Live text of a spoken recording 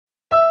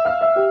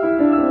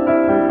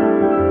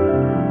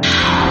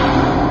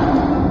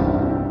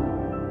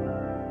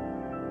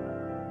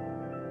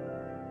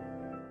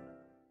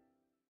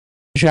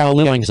Zhao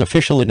Liying's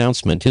official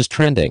announcement is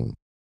trending.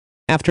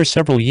 After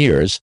several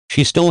years,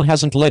 she still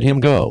hasn't let him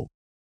go.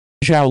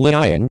 Zhao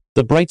Liying,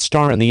 the bright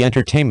star in the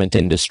entertainment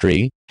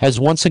industry, has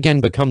once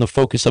again become the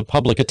focus of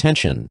public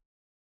attention.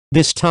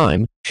 This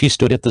time, she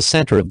stood at the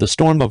center of the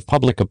storm of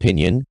public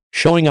opinion,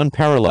 showing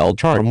unparalleled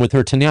charm with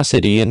her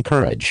tenacity and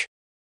courage.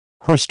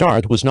 Her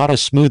start was not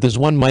as smooth as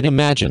one might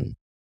imagine.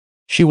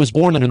 She was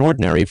born in an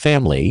ordinary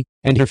family,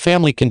 and her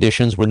family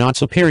conditions were not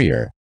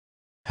superior.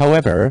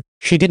 However,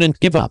 she didn't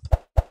give up.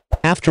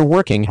 After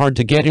working hard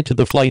to get into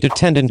the flight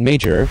attendant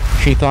major,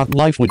 she thought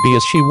life would be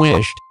as she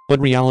wished, but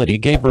reality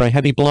gave her a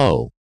heavy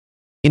blow.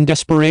 In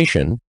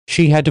desperation,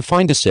 she had to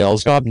find a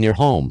sales job near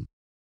home.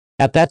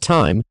 At that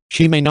time,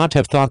 she may not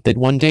have thought that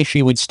one day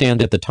she would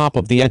stand at the top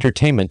of the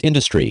entertainment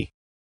industry.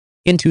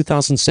 In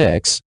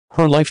 2006,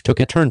 her life took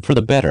a turn for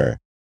the better.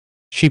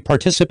 She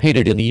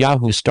participated in the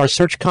Yahoo Star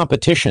Search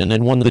competition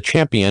and won the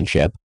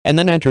championship, and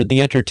then entered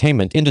the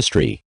entertainment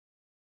industry.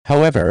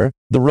 However,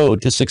 the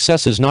road to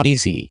success is not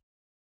easy.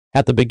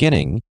 At the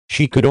beginning,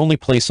 she could only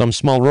play some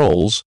small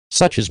roles,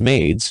 such as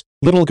maids,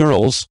 little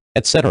girls,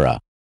 etc.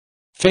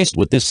 Faced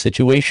with this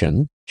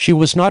situation, she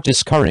was not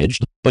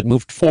discouraged, but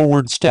moved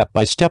forward step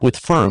by step with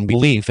firm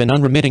belief and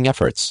unremitting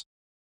efforts.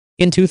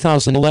 In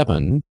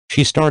 2011,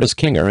 she starred as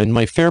Kinger in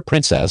My Fair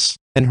Princess,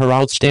 and her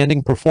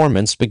outstanding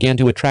performance began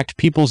to attract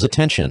people's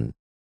attention.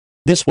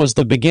 This was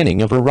the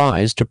beginning of her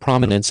rise to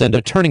prominence and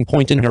a turning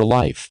point in her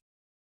life.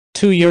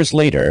 2 years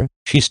later,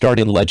 she starred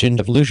in Legend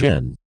of Lu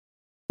Zhen.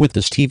 With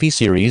this TV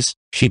series,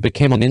 she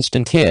became an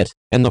instant hit,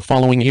 and the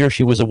following year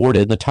she was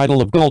awarded the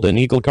title of Golden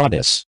Eagle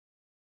Goddess.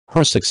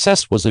 Her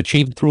success was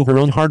achieved through her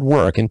own hard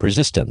work and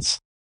persistence.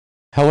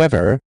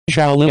 However,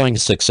 Zhao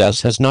Liying's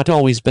success has not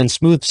always been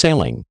smooth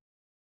sailing.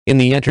 In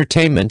the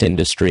entertainment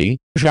industry,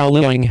 Zhao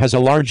Liying has a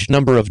large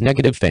number of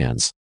negative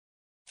fans.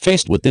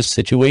 Faced with this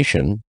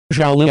situation,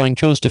 Zhao Liying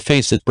chose to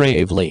face it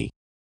bravely.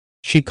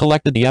 She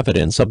collected the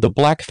evidence of the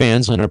black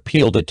fans and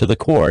appealed it to the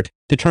court,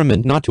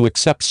 determined not to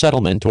accept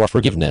settlement or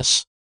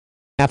forgiveness.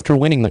 After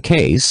winning the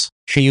case,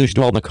 she used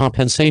all the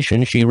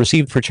compensation she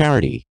received for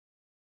charity.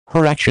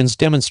 Her actions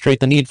demonstrate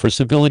the need for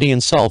civility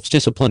and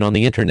self-discipline on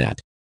the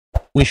internet.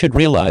 We should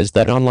realize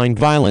that online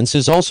violence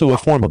is also a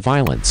form of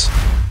violence.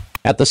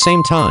 At the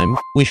same time,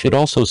 we should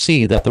also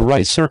see that the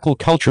right circle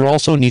culture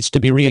also needs to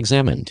be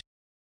re-examined.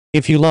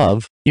 If you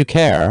love, you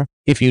care.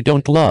 If you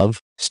don't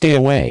love, stay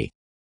away.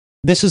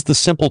 This is the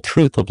simple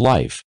truth of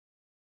life.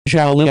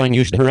 Zhao Liying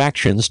used her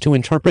actions to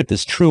interpret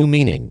this true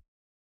meaning.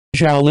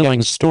 Zhao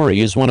Liying's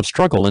story is one of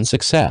struggle and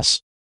success.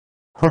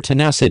 Her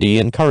tenacity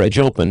and courage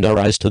opened our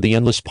eyes to the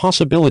endless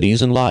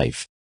possibilities in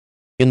life.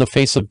 In the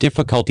face of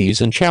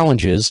difficulties and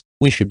challenges,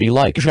 we should be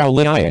like Zhao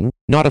Liying,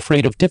 not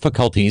afraid of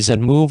difficulties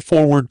and move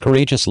forward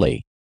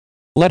courageously.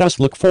 Let us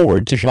look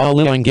forward to Zhao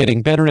Liying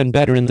getting better and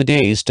better in the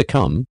days to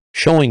come,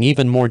 showing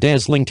even more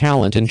dazzling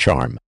talent and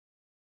charm.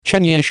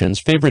 Chen Yixin's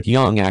favorite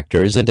young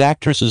actors and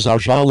actresses are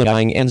Zhao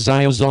Liying and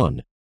Xiao Zhan.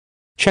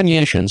 Chen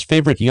Yixin's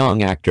favorite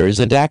young actors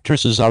and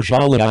actresses are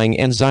Zhao Liying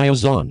and Xiao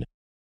Zhan.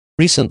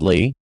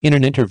 Recently, in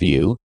an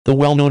interview, the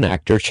well-known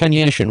actor Chen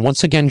Yixin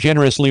once again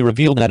generously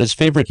revealed that his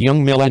favorite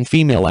young male and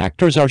female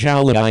actors are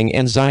Zhao Liying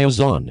and Xiao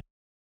Zhan.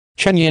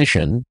 Chen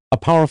Yixin, a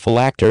powerful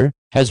actor,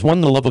 has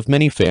won the love of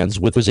many fans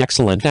with his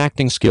excellent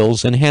acting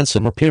skills and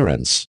handsome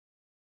appearance.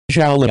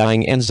 Zhao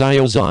Liying and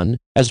Xiao Zhan,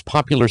 as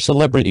popular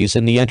celebrities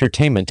in the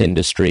entertainment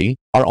industry,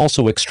 are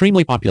also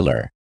extremely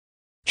popular.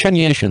 Chen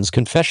Yixin's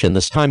confession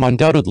this time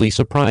undoubtedly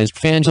surprised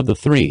fans of the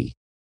three.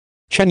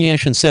 Chen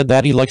Yixin said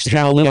that he likes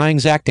Zhao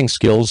Liying's acting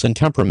skills and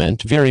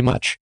temperament very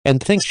much,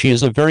 and thinks she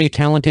is a very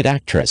talented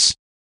actress.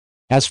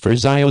 As for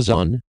Xiao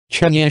Zhan,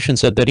 Chen Yixin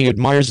said that he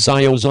admires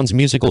Xiao Zhan's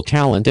musical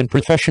talent and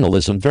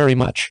professionalism very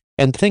much,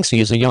 and thinks he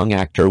is a young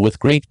actor with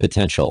great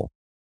potential.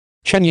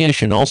 Chen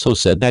Yixin also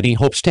said that he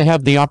hopes to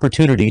have the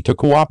opportunity to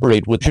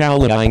cooperate with Zhao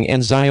Liying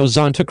and Xiao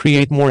Zhan to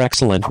create more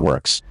excellent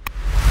works.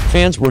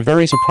 Fans were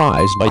very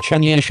surprised by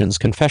Chen Yixin's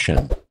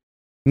confession.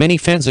 Many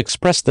fans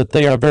expressed that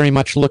they are very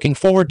much looking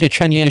forward to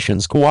Chen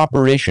Yixin's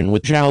cooperation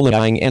with Zhao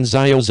Liying and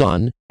Xiao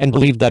Zhan, and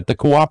believe that the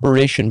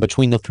cooperation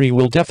between the three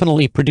will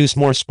definitely produce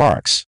more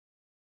sparks.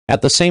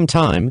 At the same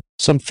time,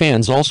 some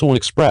fans also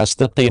expressed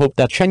that they hope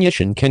that Chen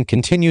Yixin can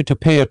continue to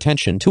pay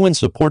attention to and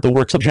support the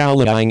works of Zhao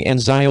Liying and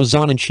Xiao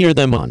Zhan and cheer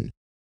them on.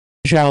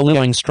 Zhao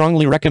Liying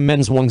strongly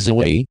recommends Wang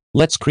Yibo,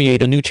 let's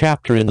create a new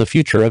chapter in the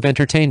future of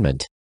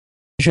entertainment.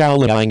 Zhao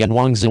Liying and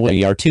Wang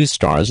Yibo are two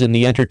stars in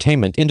the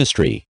entertainment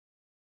industry.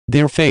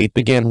 Their fate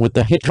began with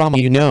the hit drama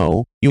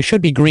You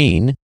Should Be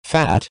Green,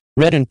 Fat,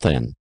 Red and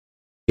Thin.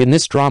 In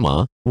this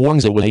drama, Wang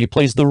Yibo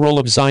plays the role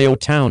of Xiao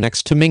Tao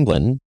next to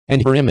Minglin,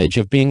 and her image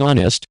of being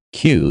honest,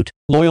 cute,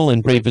 loyal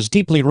and brave is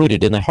deeply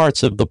rooted in the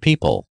hearts of the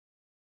people.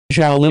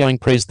 Zhao Liying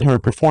praised her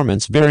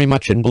performance very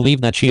much and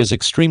believed that she has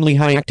extremely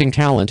high acting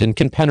talent and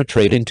can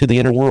penetrate into the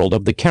inner world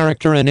of the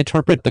character and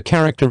interpret the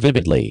character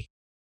vividly.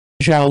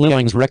 Zhao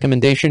Liying's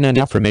recommendation and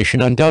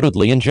affirmation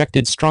undoubtedly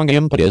injected strong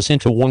impetus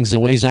into Wang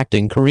Yibo's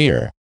acting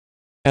career.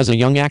 As a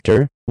young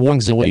actor, Wang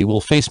Yibo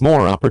will face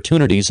more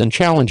opportunities and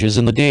challenges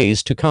in the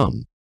days to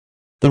come.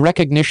 The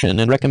recognition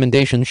and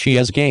recommendation she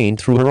has gained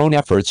through her own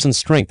efforts and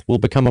strength will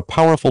become a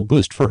powerful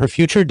boost for her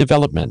future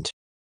development.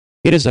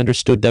 It is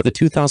understood that the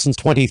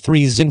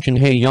 2023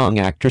 Xinjiang Young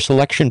Actor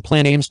Selection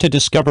Plan aims to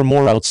discover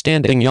more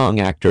outstanding young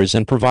actors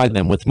and provide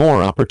them with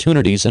more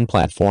opportunities and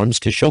platforms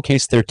to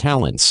showcase their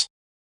talents.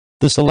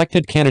 The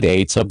selected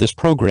candidates of this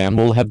program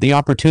will have the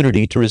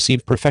opportunity to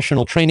receive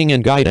professional training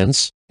and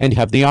guidance, and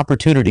have the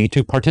opportunity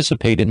to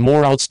participate in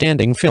more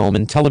outstanding film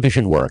and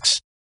television works.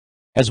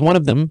 As one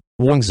of them,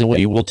 Wang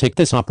Yibo will take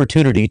this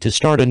opportunity to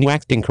start a new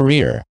acting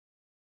career.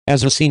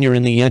 As a senior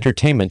in the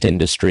entertainment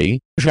industry,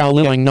 Zhao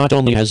Liying not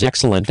only has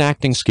excellent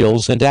acting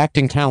skills and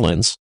acting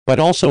talents, but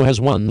also has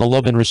won the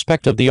love and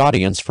respect of the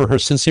audience for her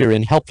sincere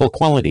and helpful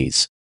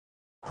qualities.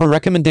 Her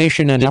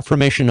recommendation and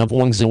affirmation of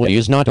Wang Yibo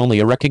is not only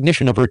a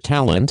recognition of her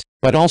talent,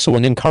 but also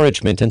an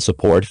encouragement and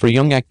support for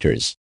young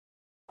actors.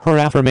 Her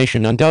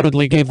affirmation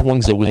undoubtedly gave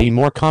Wang Yibo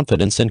more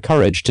confidence and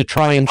courage to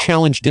try and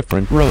challenge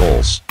different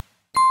roles.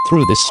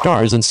 Through this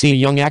Stars and See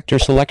Young Actor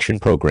Selection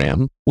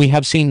Program, we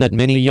have seen that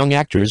many young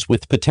actors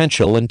with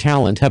potential and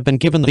talent have been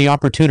given the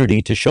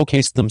opportunity to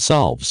showcase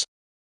themselves.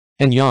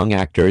 And young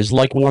actors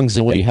like Wang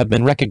Yibo have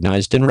been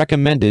recognized and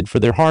recommended for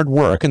their hard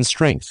work and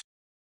strength.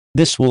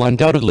 This will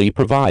undoubtedly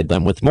provide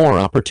them with more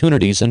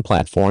opportunities and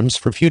platforms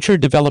for future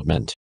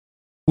development.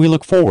 We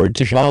look forward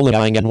to Zhao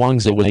Liying and Wang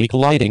Yibo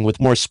colliding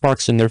with more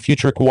sparks in their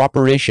future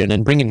cooperation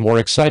and bringing more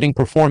exciting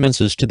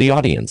performances to the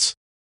audience.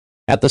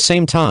 At the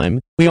same time,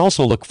 we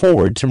also look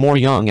forward to more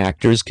young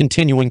actors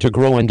continuing to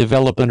grow and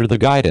develop under the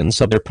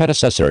guidance of their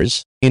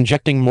predecessors,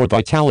 injecting more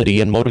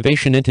vitality and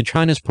motivation into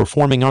China's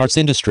performing arts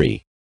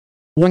industry.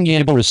 Wang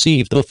Yibo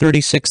received the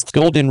 36th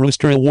Golden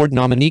Rooster Award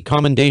nominee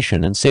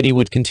commendation and said he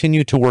would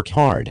continue to work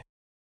hard.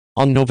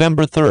 On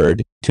November 3,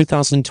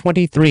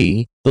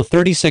 2023, the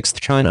 36th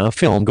China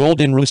Film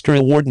Golden Rooster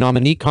Award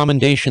nominee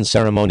commendation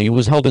ceremony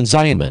was held in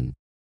Xiamen.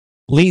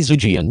 Li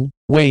Zijian,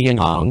 Wei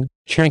Yingang,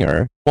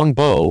 Cheng, Wang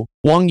Bo,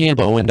 Wang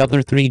Yibo and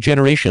other three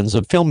generations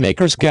of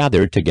filmmakers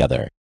gathered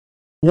together.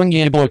 Wang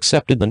Yibo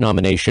accepted the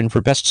nomination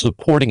for Best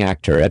Supporting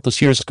Actor at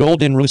this year's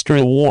Golden Rooster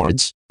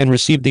Awards, and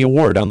received the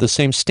award on the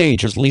same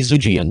stage as Li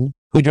Zijian,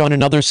 Hu Zhan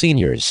and other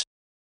seniors.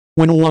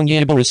 When Wang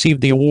Yibo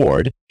received the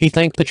award, he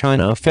thanked the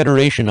China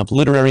Federation of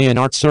Literary and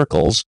Art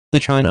Circles, the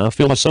China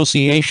Film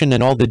Association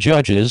and all the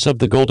judges of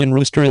the Golden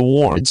Rooster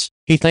Awards.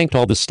 He thanked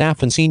all the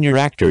staff and senior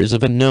actors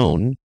of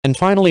Unknown, and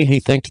finally he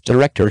thanked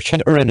director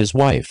Chen and his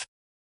wife.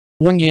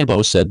 Wang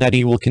Yibo said that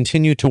he will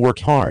continue to work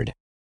hard.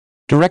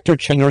 Director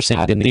Chen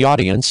sat in the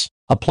audience,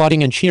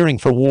 applauding and cheering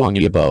for Wang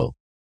Yibo.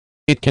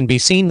 It can be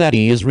seen that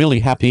he is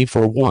really happy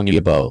for Wang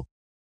Yibo.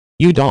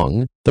 Yu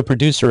Dong, the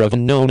producer of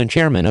Unknown and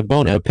chairman of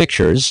Bona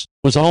Pictures,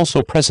 was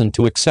also present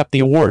to accept the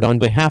award on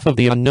behalf of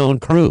the Unknown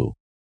crew.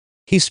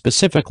 He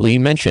specifically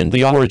mentioned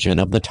the origin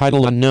of the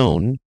title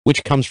Unknown,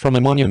 which comes from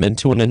a monument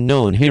to an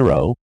unknown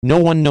hero. No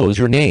one knows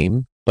your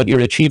name, but your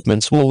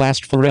achievements will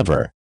last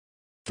forever.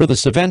 For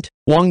this event,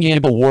 Wang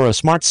Yibo wore a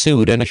smart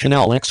suit and a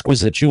Chanel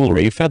exquisite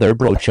jewelry feather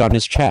brooch on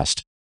his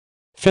chest.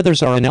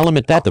 Feathers are an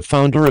element that the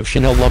founder of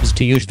Chanel loves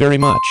to use very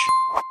much.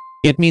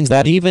 It means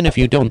that even if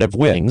you don't have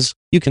wings,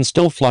 you can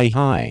still fly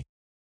high.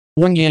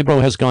 Wang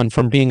Yibo has gone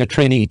from being a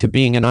trainee to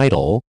being an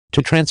idol,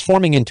 to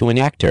transforming into an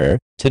actor,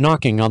 to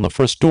knocking on the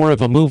first door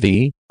of a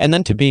movie, and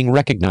then to being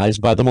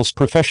recognized by the most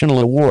professional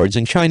awards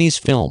in Chinese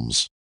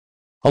films.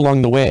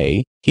 Along the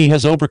way, he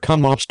has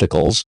overcome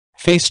obstacles,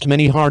 faced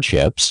many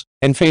hardships,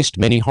 and faced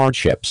many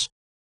hardships.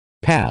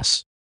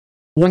 Pass.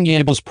 Wang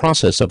Yibo's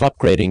process of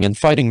upgrading and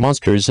fighting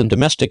monsters in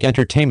domestic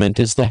entertainment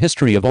is the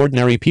history of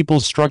ordinary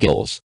people's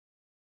struggles.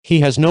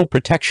 He has no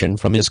protection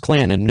from his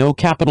clan and no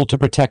capital to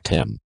protect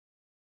him.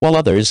 While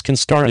others can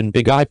star in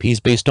big IPs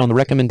based on the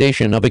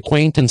recommendation of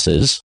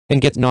acquaintances, and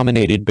get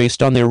nominated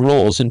based on their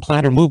roles in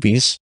platter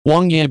movies,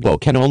 Wang Yibo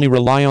can only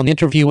rely on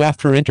interview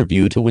after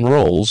interview to win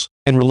roles,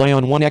 and rely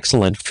on one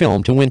excellent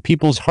film to win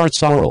people's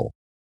hearts.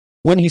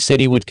 When he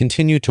said he would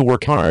continue to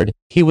work hard,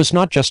 he was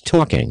not just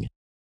talking.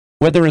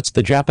 Whether it's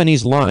the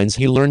Japanese lines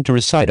he learned to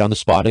recite on the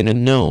spot in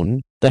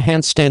Unknown, the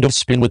handstand of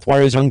spin with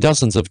wires on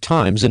dozens of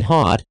times in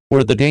Hot,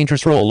 or the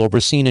dangerous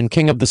rollover scene in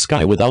King of the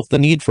Sky without the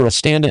need for a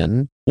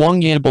stand-in,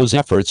 Wang Yibo's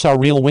efforts are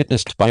real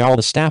witnessed by all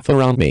the staff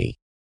around me.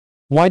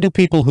 Why do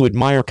people who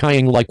admire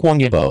Kying like Wang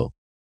Yibo?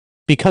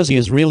 Because he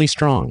is really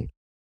strong.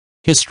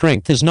 His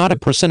strength is not a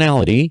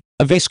personality,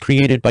 a vase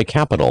created by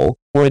capital,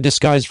 or a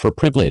disguise for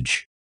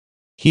privilege.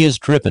 He is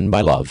driven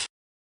by love.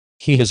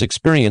 He has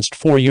experienced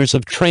 4 years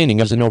of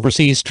training as an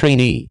overseas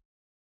trainee.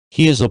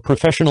 He is a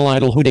professional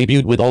idol who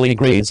debuted with all A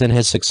grades and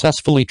has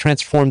successfully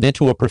transformed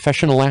into a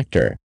professional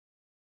actor.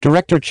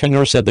 Director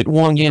Chen said that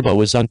Wang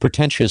Yibo is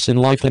unpretentious in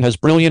life and has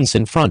brilliance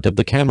in front of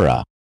the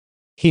camera.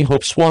 He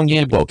hopes Wang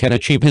Yibo can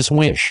achieve his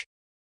wish.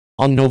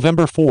 On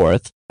November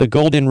 4th, the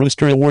Golden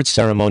Rooster Award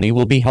ceremony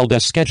will be held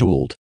as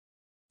scheduled.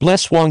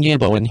 Bless Wang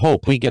Yibo and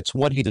hope he gets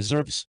what he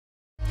deserves.